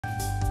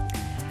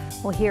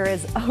Well, here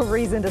is a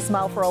reason to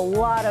smile for a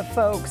lot of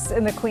folks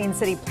in the Queen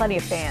City. Plenty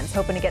of fans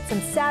hoping to get some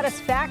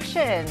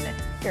satisfaction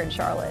here in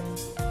Charlotte.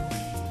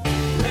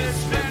 Let's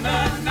spend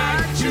the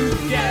night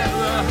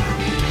together.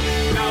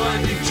 Now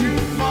I need you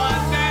more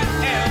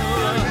than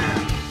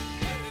ever.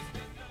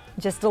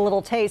 Just a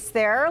little taste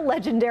there.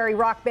 Legendary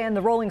rock band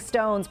The Rolling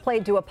Stones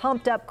played to a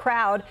pumped up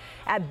crowd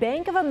at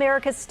Bank of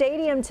America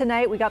Stadium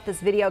tonight. We got this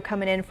video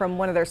coming in from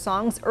one of their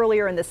songs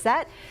earlier in the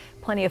set.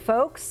 Plenty of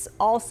folks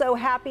also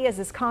happy as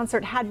this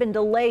concert had been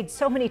delayed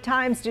so many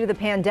times due to the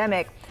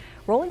pandemic.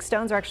 Rolling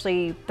Stones are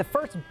actually the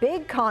first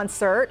big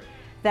concert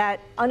that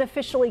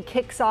unofficially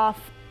kicks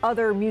off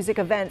other music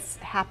events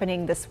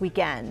happening this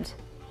weekend.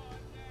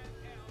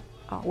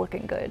 Oh,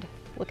 looking good.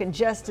 Looking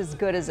just as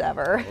good as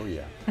ever. Oh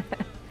yeah,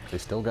 they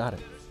still got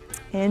it.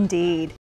 Indeed.